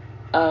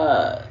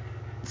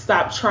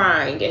 stop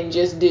trying and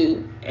just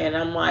do. And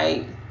I'm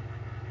like,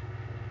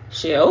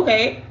 shit,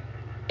 okay.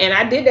 And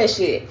I did that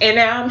shit. And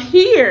now I'm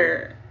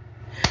here.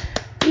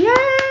 Yay!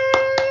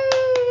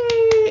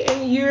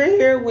 And you're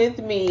here with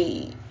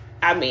me.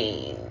 I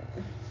mean,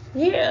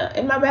 yeah,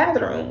 in my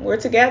bathroom. We're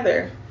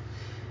together.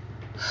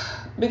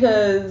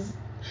 Because,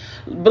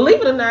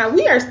 believe it or not,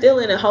 we are still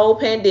in a whole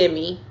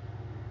pandemic.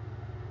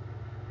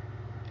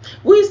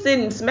 We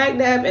sitting smack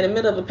dab in the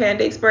middle of a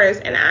Panda Express,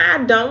 and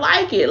I don't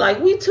like it. Like,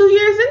 we 2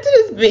 years into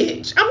this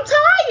bitch. I'm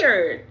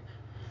tired.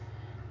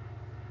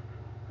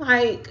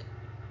 Like,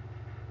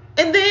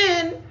 and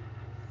then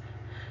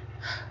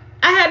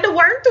I had to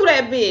work through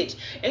that bitch.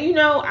 And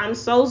I'm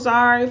so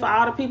sorry for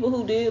all the people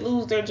who did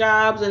lose their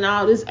jobs and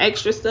all this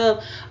extra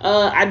stuff.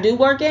 I do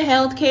work in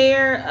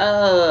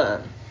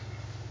healthcare.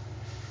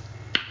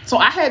 So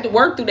I had to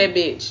work through that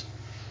bitch.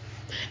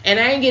 And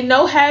I ain't get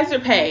no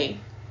hazard pay.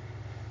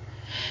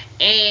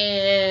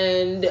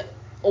 And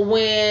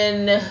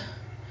when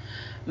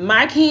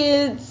my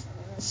kids'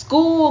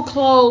 school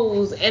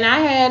closed and I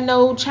had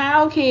no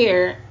child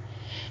care,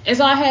 and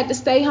so I had to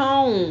stay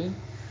home.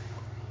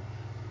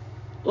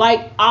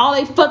 Like, all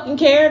they fucking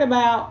cared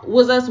about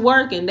was us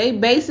working. They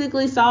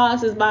basically saw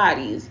us as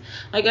bodies.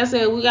 Like I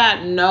said, we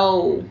got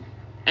no,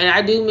 and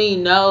I do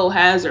mean no,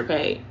 hazard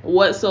pay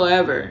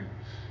whatsoever.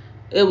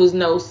 It was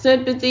no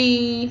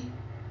sympathy.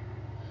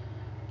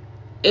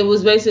 It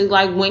was basically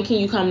like, when can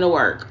you come to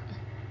work?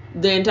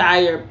 The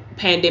entire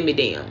pandemic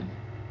damn.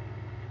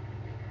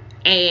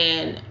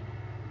 And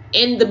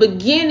in the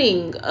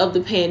beginning of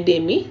the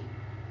pandemic,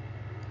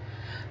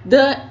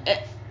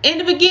 in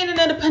the beginning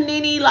of the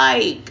panini,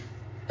 like,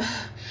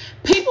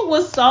 people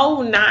was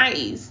so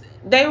nice.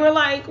 They were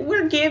like,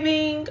 we're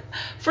giving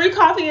free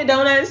coffee and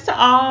donuts to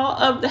all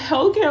of the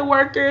healthcare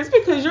workers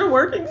because you're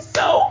working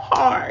so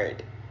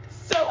hard.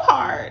 So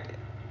hard.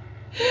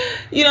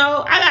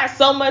 I got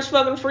so much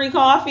fucking free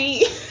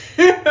coffee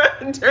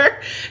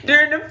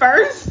during the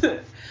first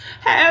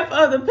half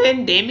of the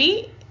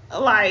pandemic.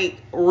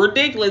 Like,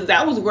 ridiculous.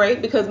 That was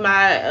great because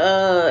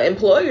my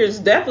employers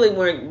definitely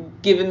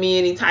weren't giving me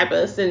any type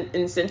of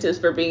incentives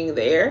for being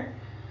there.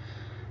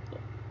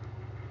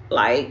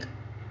 Like,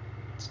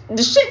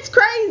 the shit's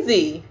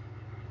crazy.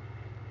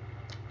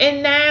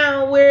 And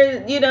now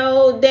we're,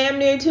 damn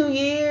near 2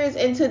 years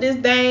into this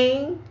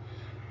thing.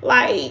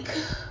 Like,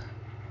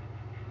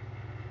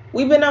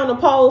 we've been on the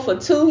pole for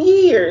 2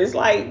 years.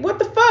 Like, what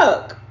the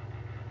fuck?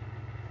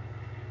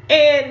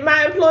 And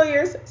my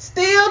employers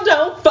still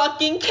don't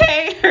fucking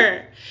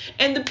care.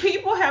 And the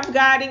people have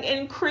gotten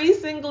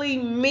increasingly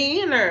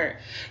meaner.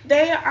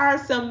 They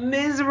are some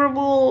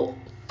miserable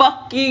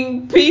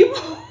fucking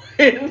people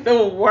in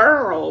the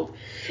world.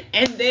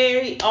 And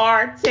they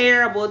are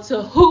terrible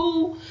to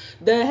who?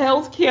 The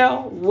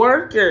healthcare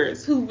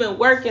workers who've been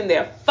working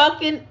their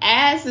fucking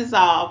asses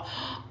off.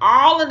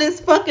 All of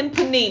this fucking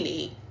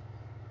panini.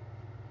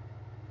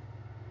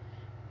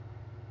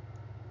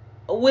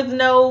 With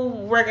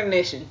no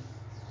recognition.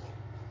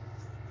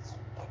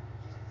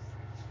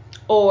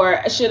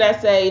 Or should I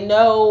say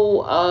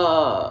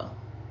no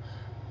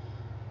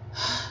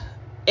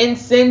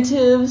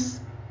incentives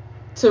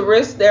to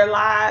risk their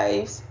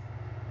lives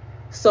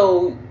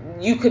so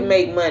you could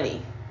make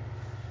money.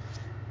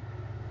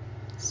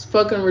 It's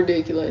fucking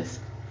ridiculous.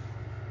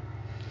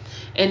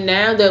 And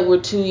now that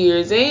we're 2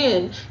 years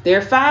in,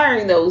 they're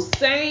firing those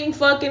same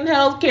fucking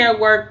healthcare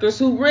workers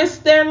who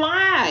risked their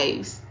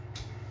lives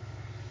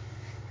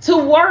to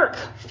work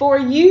for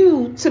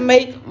you to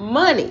make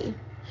money.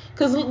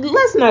 Because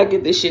let's not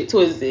get this shit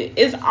twisted.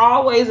 It's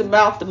always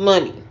about the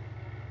money.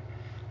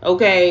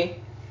 Okay?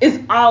 It's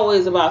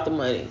always about the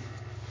money.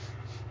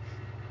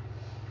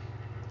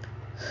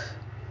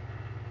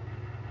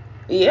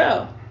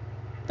 Yeah.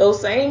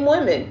 Those same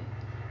women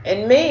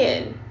and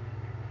men.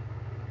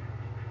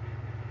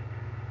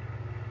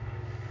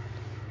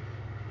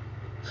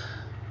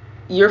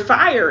 You're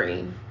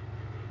firing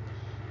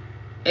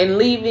and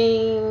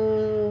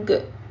leaving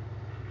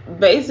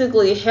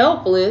basically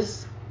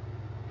helpless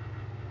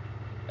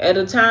at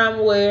a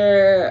time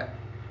where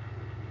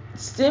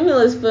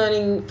stimulus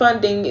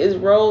funding is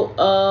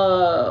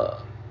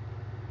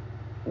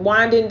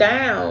winding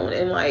down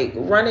and like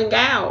running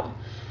out,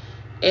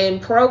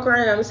 and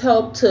programs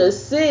help to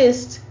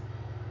assist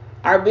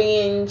are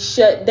being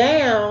shut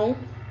down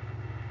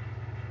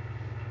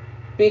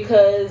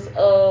because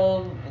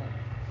of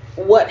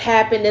what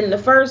happened in the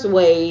first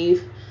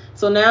wave.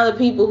 So now the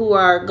people who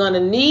are going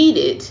to need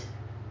it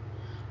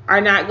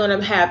are not going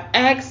to have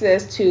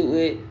access to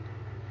it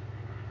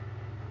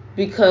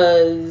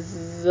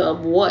because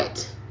of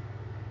what?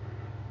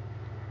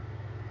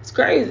 It's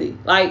crazy.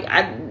 Like,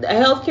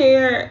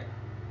 healthcare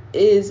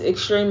is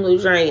extremely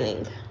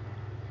draining.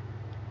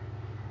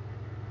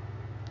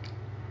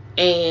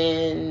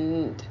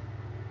 And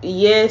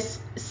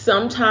yes,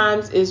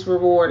 sometimes it's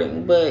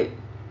rewarding, but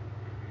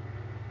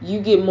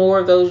you get more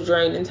of those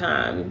draining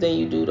times than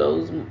you do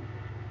those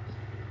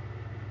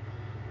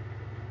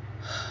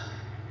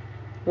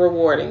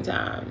rewarding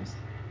times.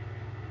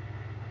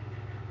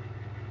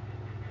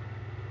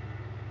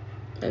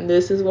 And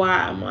this is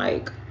why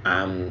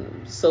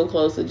I'm so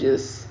close to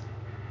just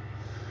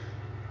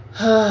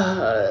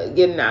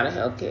getting out of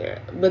healthcare.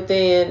 But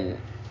then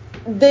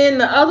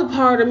the other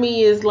part of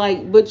me is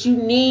like, but you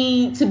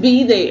need to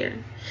be there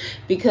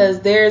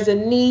because there's a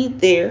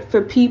need there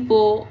for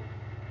people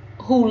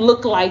who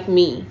look like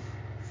me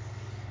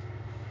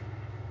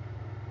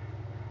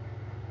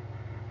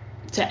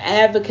to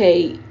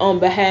advocate on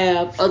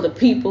behalf of the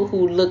people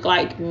who look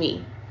like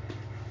me,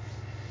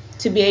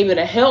 to be able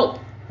to help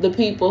the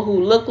people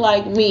who look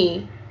like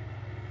me,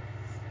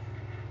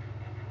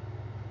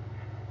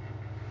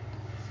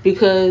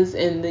 because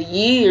in the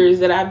years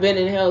that I've been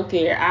in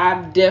healthcare,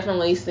 I've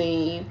definitely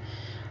seen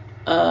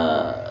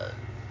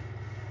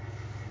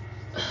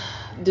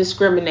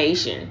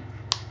discrimination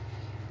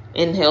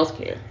in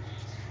healthcare.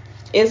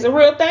 It's a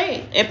real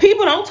thing, and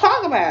people don't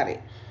talk about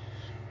it.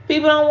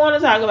 People don't want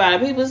to talk about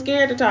it. People are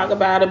scared to talk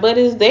about it, but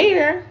it's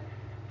there.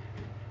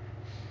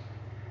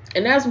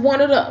 And that's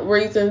one of the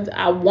reasons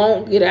I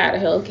won't get out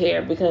of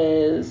healthcare,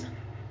 because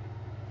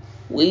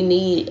we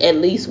need at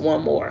least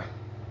one more.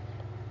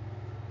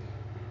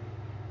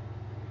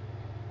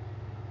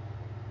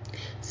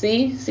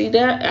 See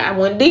that? I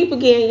went deep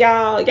again,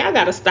 y'all. Y'all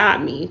gotta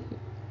stop me.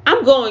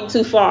 I'm going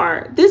too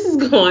far. This is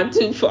going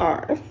too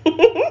far.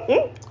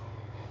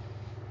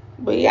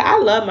 But yeah, I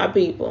love my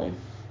people.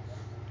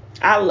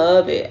 I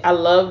love it. I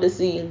love to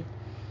see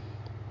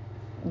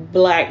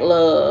black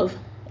love.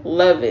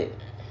 Love it.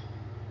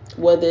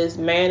 Whether it's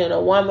man and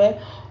a woman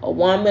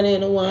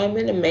and a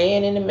woman, a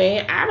man and a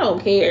man, I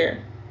don't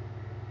care.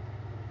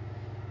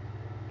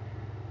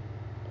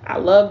 I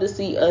love to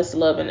see us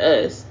loving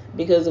us,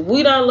 because if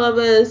we don't love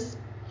us,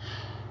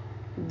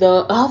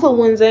 the other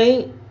ones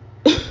ain't.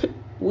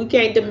 We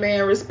can't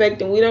demand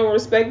respect and we don't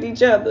respect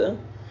each other.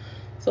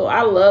 So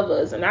I love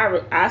us and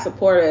I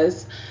support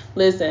us.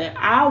 Listen,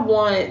 I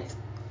want,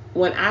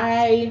 when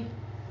I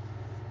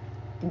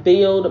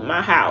build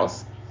my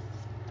house,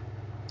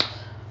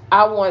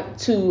 I want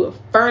to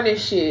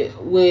furnish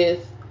it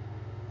with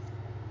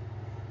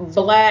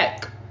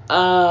black,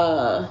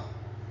 what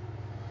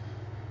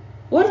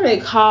are they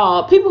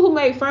called? People who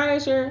make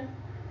furniture.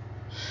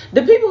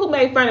 The people who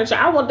make furniture,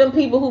 I want them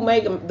people who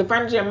make the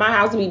furniture in my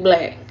house to be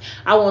black.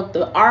 I want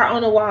the art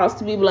on the walls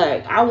to be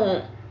black. I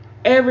want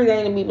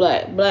everything to be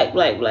black. Black,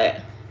 black,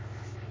 black.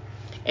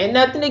 And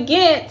nothing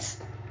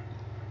against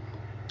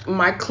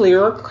my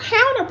clearer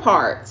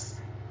counterparts.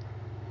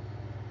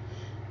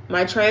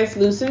 My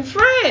translucent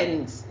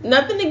friends.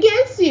 Nothing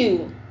against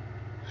you.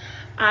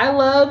 I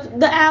love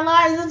the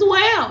allies as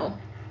well.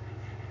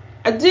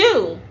 I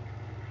do.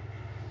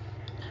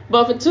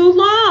 But for too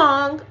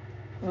long,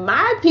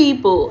 my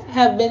people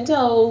have been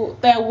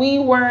told that we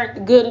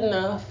weren't good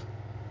enough,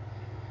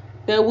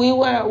 that we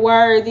weren't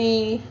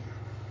worthy,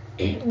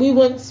 we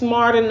weren't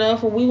smart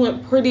enough, or we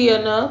weren't pretty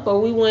enough,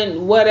 or we weren't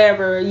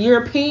whatever,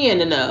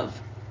 European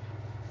enough.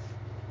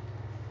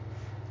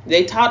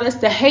 They taught us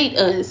to hate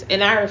us,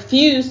 and I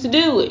refuse to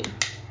do it.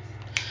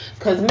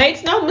 Because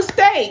makes no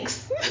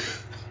mistakes.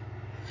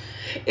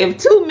 If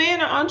two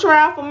men are on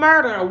trial for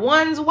murder,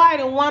 one's white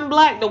and one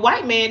black, the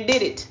white man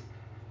did it.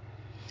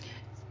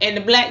 And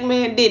the black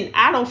man didn't.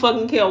 I don't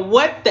fucking care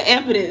what the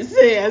evidence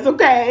says,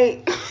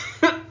 okay?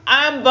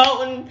 I'm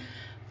voting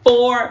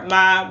for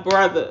my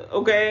brother,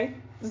 okay?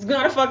 It's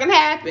gonna fucking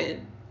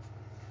happen.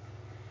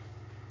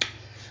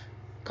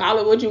 Call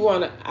it what you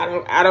wanna.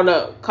 I don't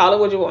know. Call it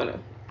what you wanna.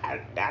 I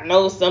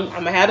know I'm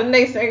gonna have the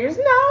naysayers.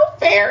 No,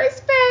 fair is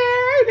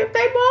fair. And if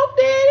they both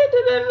did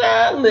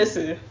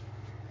it,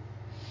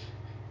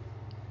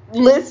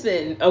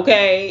 listen,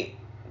 okay?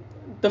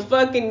 The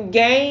fucking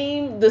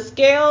game, the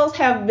scales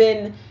have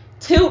been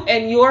tilt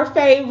in your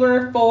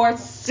favor for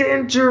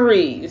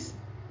centuries.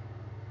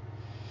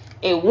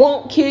 It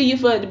won't kill you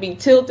for it to be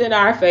tilted in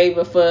our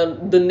favor for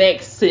the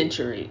next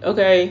century,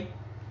 okay?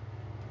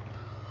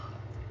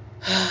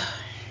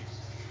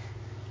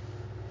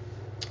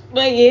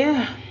 But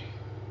yeah,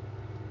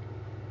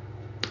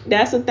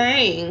 that's a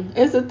thing.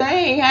 It's a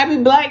thing. Happy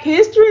Black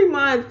History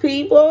Month,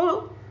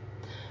 people.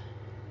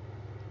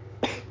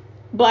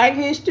 Black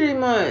History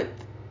Month.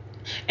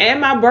 And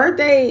my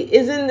birthday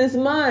is in this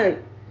month.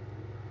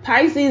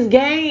 Pisces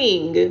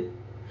gang.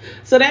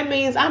 So that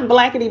means I'm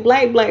blackety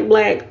black, black,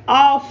 black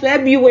all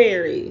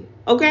February.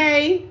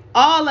 Okay?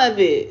 All of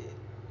it.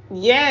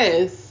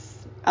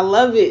 Yes. I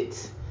love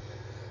it.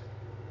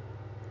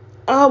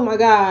 Oh my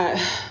God.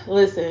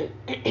 Listen.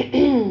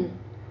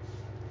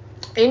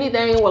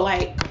 Anything with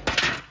like,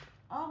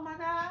 oh my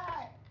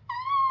God.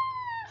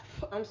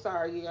 I'm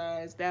sorry, you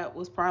guys. That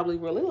was probably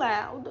really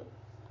loud.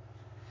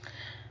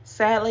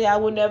 Sadly, I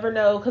will never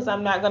know because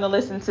I'm not going to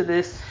listen to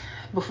this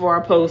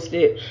before I post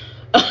it.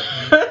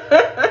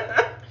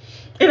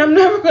 And I'm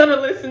never going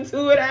to listen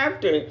to it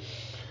after.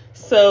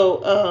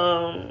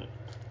 So,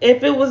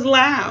 if it was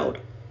loud,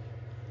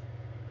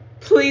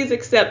 please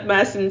accept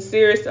my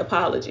sincerest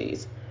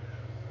apologies.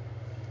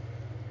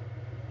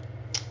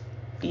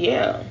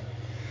 Yeah.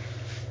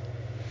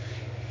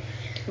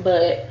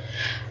 But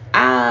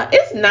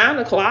it's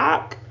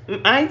 9:00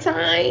 my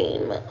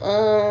time.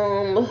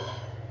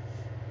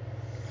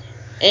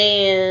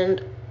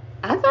 And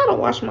I gotta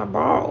wash my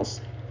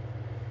balls.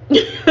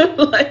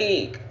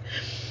 Like,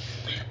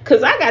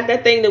 cause I got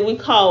that thing that we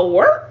call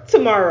work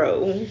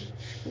tomorrow.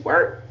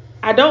 Work.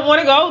 I don't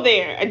want to go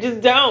there. I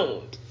just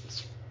don't.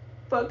 It's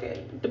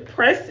fucking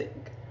depressing.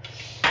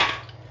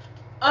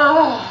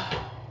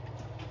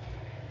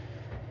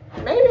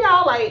 Maybe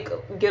I'll like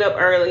get up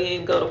early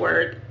and go to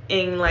work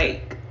and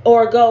like,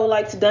 or go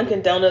like to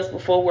Dunkin' Donuts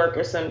before work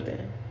or something.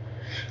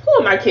 Who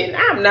am I kidding?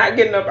 I'm not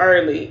getting up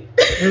early.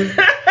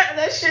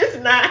 That's just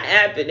not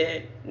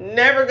happening.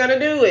 Never gonna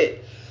do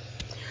it.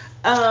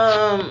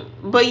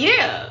 But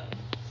yeah,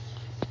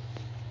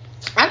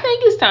 I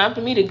think it's time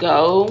for me to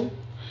go.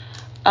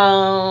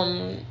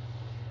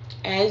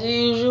 As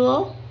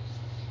usual,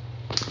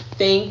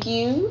 thank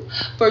you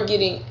for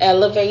getting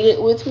elevated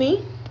with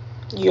me.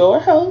 Your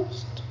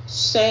host,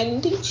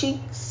 Sandy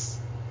Cheeks.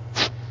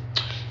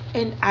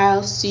 And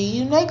I'll see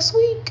you next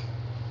week.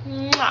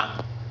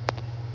 Mwah.